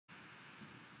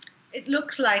It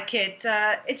looks like it.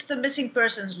 It's the missing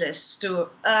persons list too.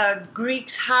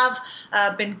 Greeks have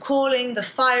been calling the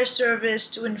fire service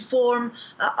to inform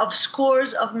of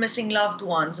scores of missing loved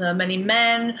ones. Many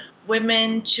men,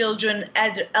 women, children,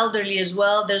 elderly as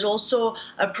well. There's also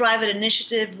a private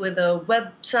initiative with a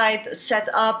website set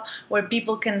up where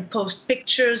people can post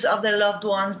pictures of their loved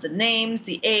ones, the names,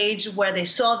 the age, where they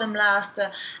saw them last,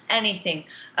 anything.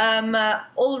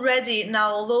 Already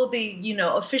now, although the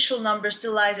official number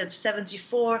still lies at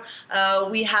 74,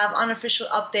 we have unofficial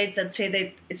updates that say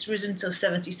that it's risen to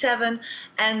 77,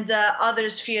 and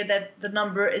others fear that the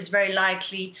number is very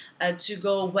likely to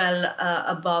go well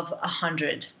above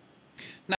 100.